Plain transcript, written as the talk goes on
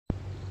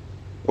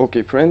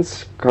Okay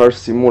friends, car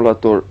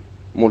simulator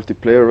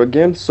multiplayer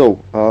again. So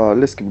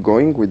let's keep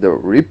going with the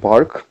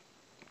repark.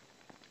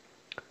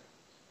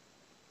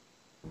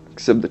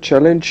 Accept the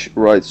challenge.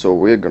 Right, so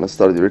we're gonna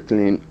start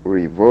directly in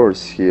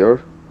reverse here.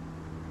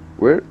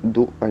 Where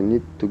do I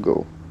need to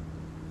go?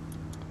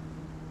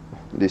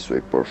 This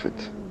way,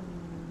 perfect.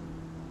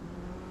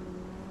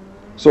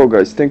 So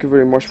guys, thank you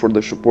very much for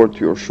the support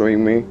you're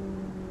showing me.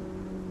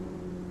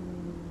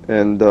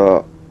 And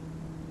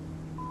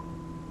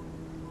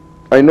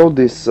I know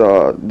this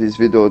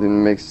video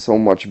didn't make so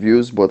much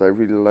views, but I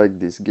really like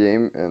this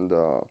game, and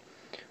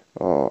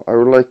I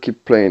would like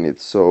keep playing it,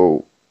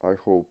 so I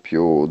hope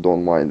you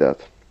don't mind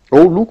that.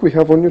 Oh look, we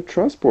have a new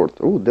transport.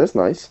 Oh, that's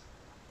nice.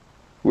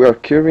 We are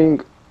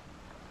carrying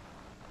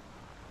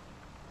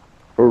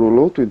a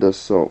roulotte with us,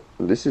 so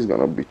this is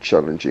gonna be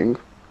challenging.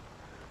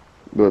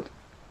 But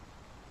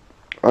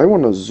I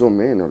wanna zoom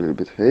in a little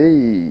bit.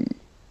 Hey,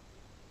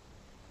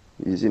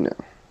 easy now.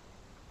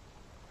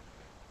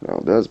 Now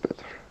that's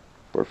better.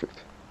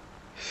 Perfect.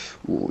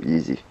 Ooh,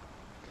 easy.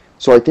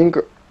 So I think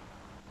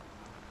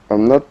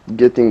I'm not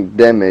getting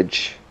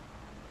damage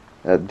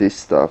at this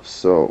stuff,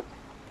 so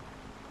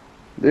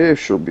this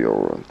should be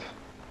alright.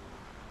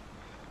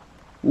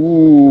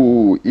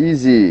 Ooh,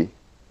 easy.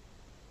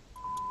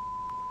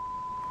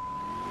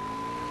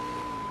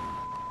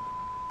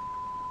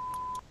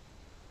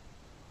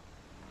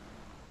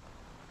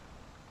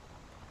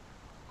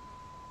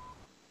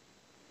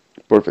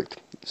 Perfect.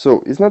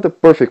 So it's not a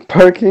perfect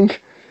parking,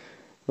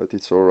 but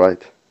it's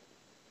alright.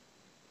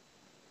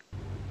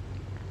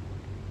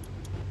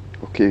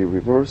 Okay,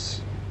 reverse.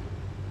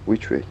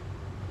 Which way?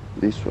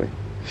 This way.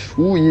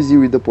 Ooh, easy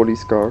with the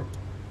police car.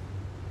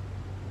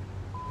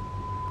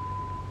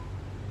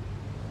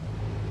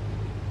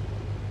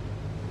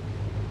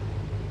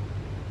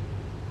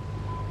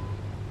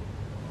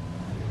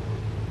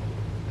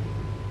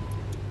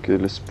 Okay,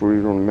 let's put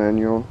it on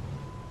manual.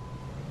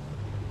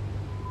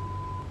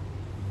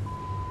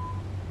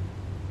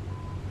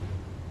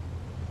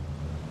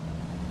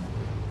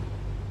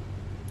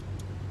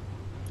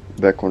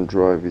 Back on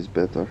drive is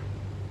better.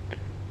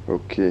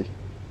 Okay,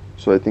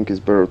 so I think it's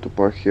better to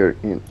park here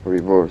in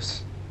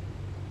reverse.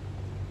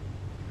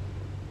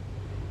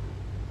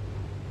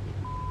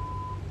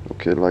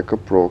 Okay, like a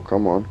pro,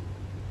 come on,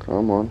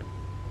 come on.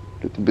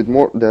 Little bit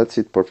more, that's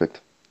it,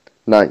 perfect.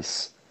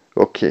 Nice.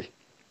 Okay,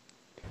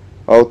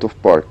 out of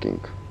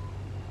parking.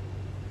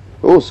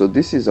 Oh, so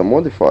this is a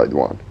modified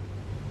one.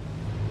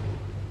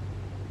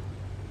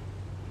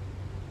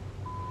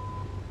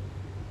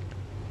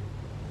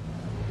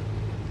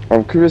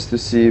 I'm curious to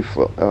see if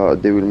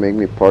they will make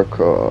me park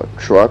a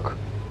truck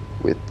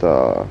with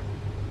a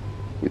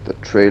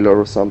trailer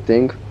or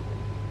something.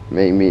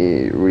 Make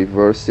me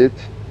reverse it.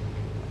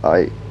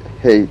 I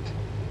hate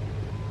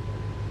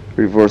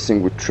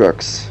reversing with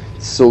trucks.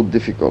 It's so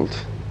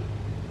difficult.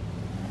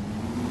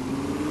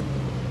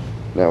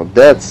 Now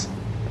that's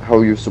how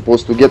you're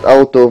supposed to get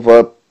out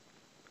of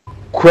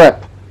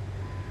crap.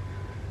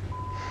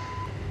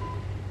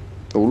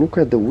 Oh, look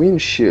at the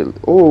windshield.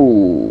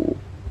 Oh,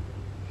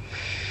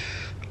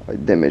 I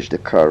damaged the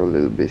car a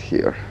little bit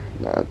here.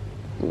 Not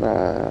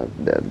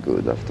that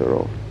good after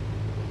all.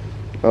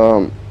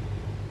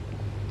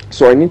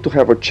 So I need to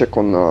have a check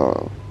on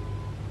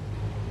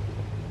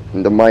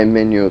in the my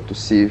menu to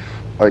see if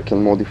I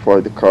can modify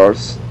the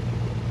cars,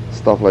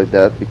 stuff like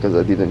that, because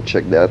I didn't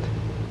check that.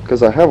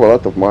 Because I have a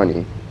lot of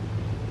money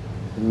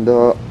and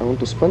I want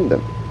to spend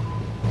them.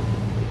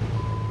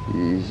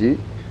 Easy.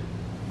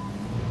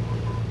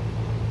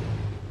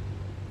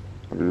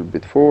 A little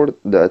bit forward,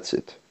 that's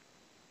it.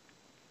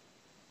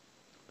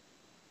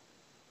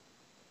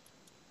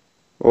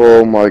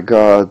 Oh my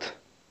god.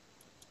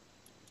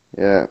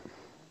 Yeah,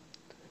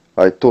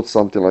 I thought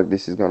something like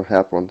this is gonna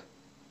happen.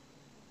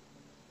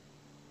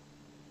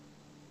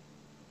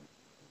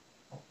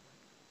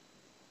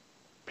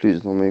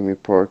 Please don't make me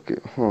park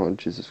it. Oh,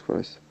 Jesus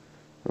Christ.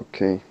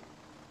 Okay.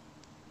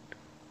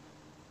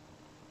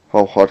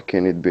 How hard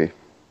can it be?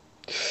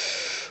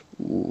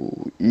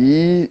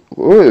 Ooh,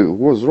 oh,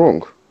 what's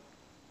wrong?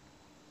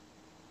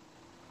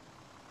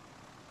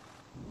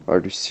 Are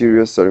you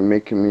serious? Are you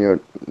making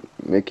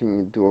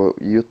me do a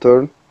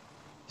U-turn?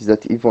 Is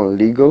that even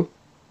legal?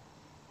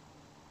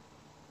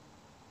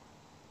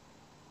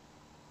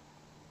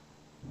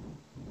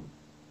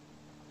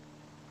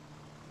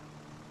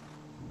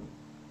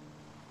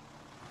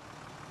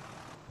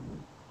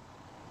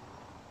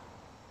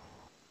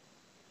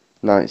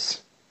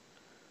 Nice.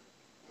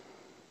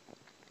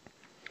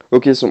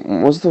 Okay, so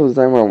most of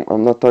the time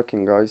I'm not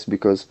talking, guys,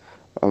 because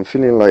I'm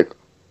feeling like,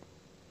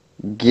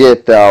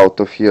 get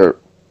out of here.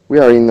 We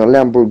are in a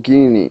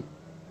Lamborghini.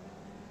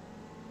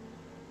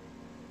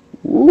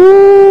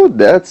 Ooh,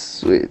 that's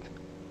sweet.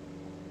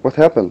 What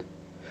happened?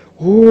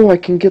 Oh, I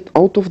can get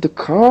out of the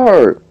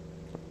car.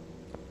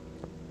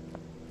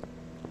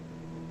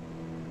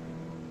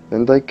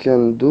 And I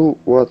can do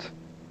what?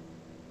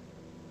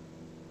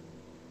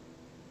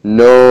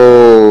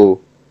 No.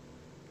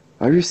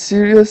 Are you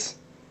serious?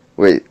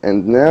 Wait,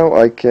 and now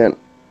I can...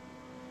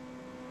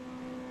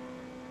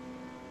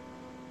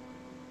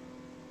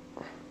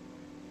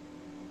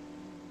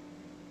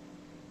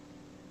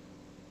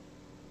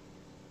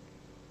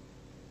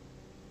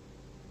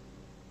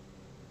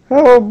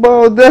 How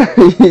about that?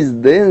 He's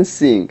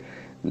dancing.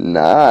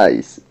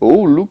 Nice.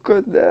 Oh, look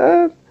at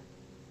that.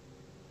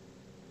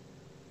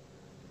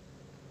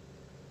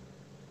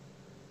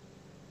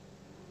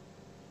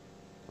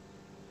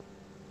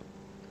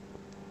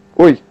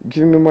 Oi,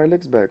 give me my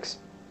legs back.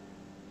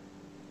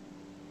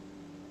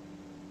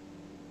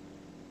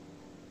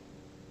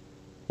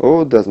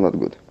 Oh, that's not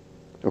good.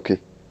 Okay,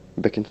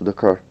 back into the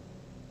car.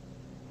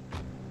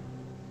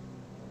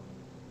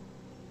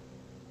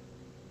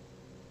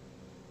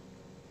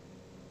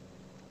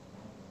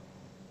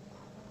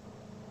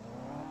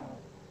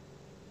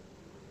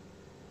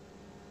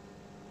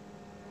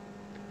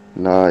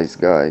 Nice,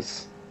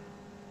 guys.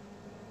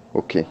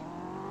 Okay.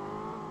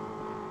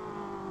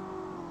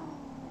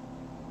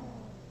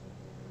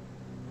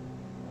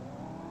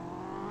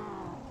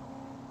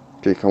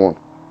 Okay, come on.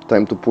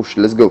 Time to push.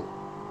 Let's go.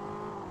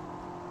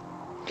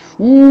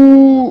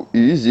 Ooh,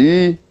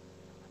 easy.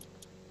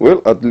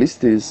 Well, at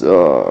least he's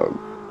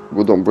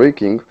good on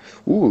braking.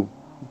 Ooh,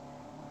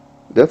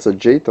 that's a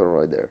Jetta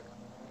right there.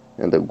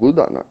 And a good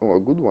one, oh, a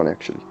good one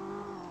actually.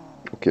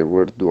 Okay,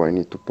 where do I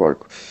need to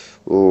park?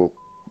 Oh,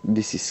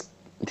 this is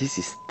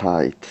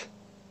tight.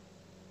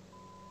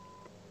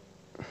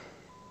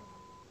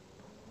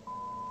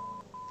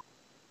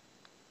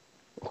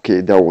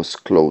 Okay, that was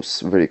close,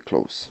 very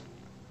close.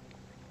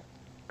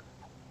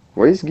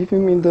 Why is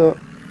giving me the...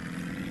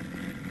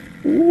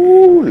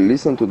 Ooh,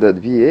 listen to that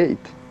V8.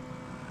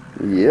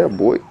 Yeah,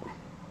 boy.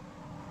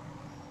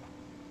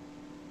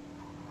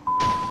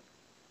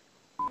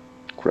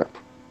 Crap.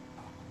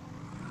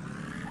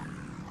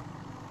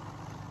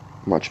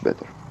 Much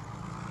better.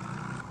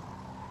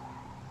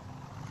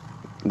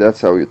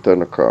 That's how you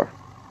turn a car.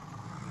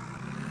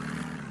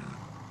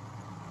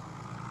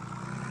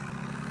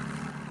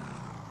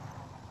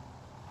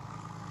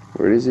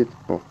 Where is it?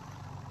 Oh.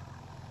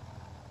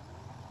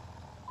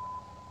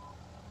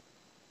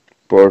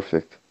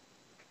 Perfect.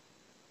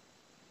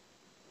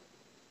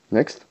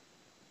 Next.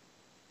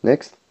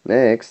 Next.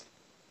 Next.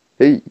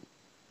 Hey.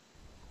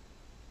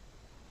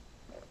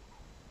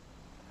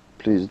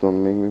 Please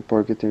don't make me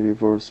park it in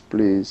reverse,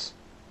 please.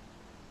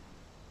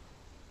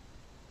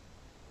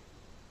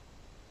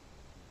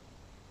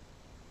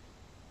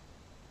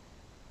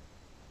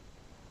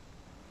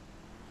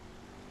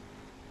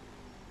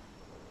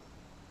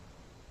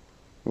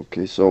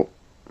 Okay, so...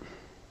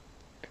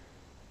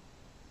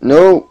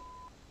 No!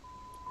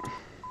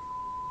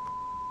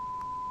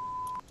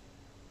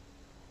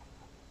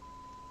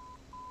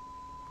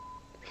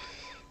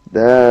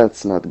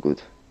 That's not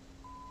good.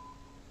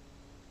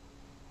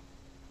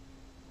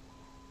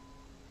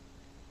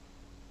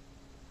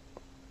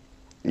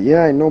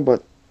 Yeah, I know,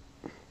 but...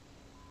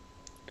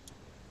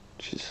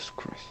 Jesus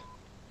Christ.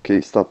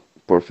 Okay, stop.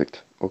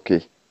 Perfect.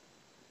 Okay.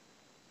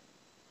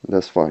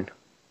 That's fine.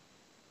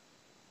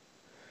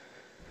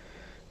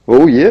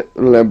 Oh yeah,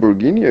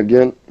 Lamborghini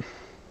again.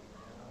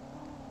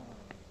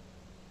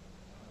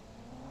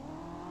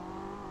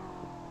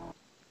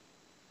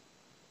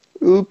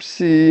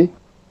 Oopsie.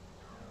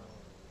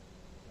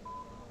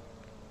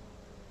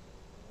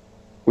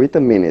 Wait a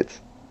minute.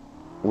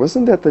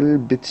 Wasn't that a little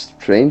bit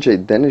strange? I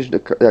damaged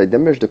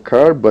the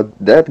car, but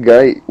that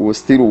guy was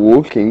still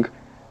walking.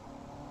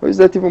 How is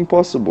that even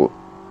possible?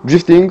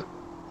 Drifting?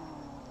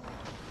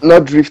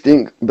 Not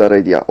drifting. Bad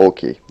idea.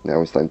 Okay,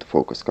 now it's time to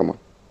focus. Come on.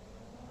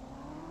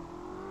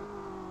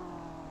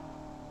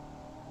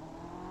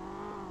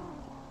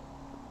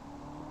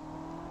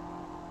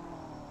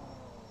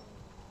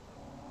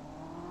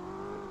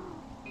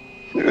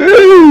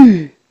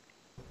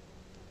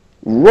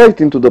 Right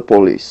into the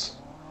police.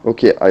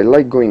 Okay, I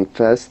like going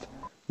fast,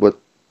 but...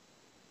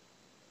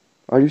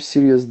 Are you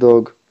serious,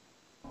 dog?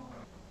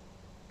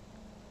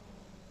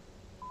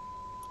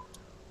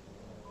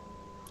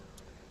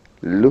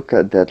 Look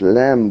at that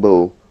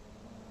Lambo.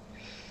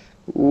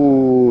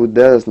 Ooh,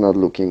 that's not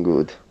looking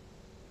good.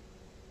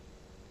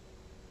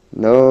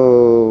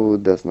 No,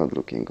 that's not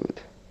looking good.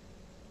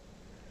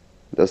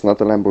 That's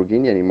not a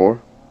Lamborghini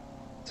anymore.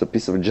 It's a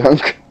piece of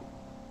junk.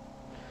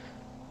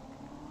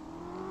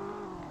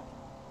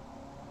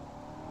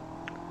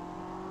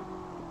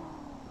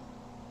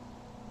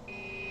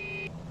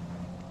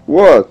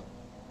 What?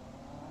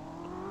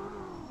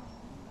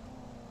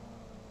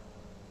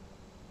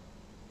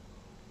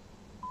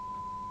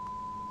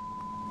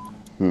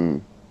 Hmm.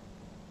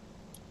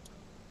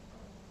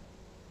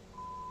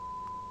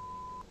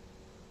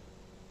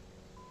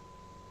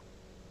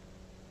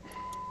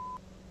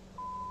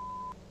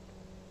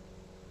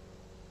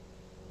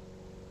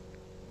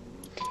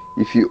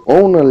 If you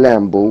own a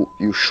Lambo,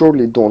 you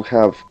surely don't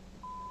have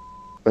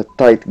a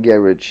tight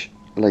garage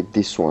like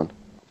this one.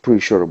 Pretty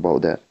sure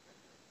about that.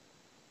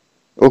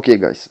 Okay,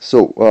 guys,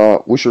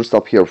 so we should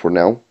stop here for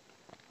now.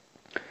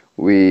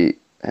 We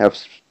have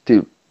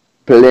still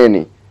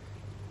plenty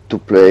to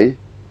play,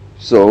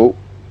 so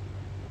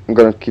I'm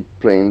gonna keep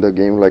playing the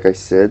game like I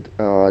said.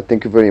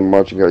 Thank you very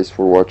much, guys,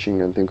 for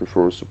watching, and thank you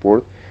for your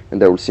support,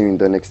 and I will see you in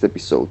the next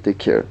episode. Take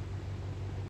care.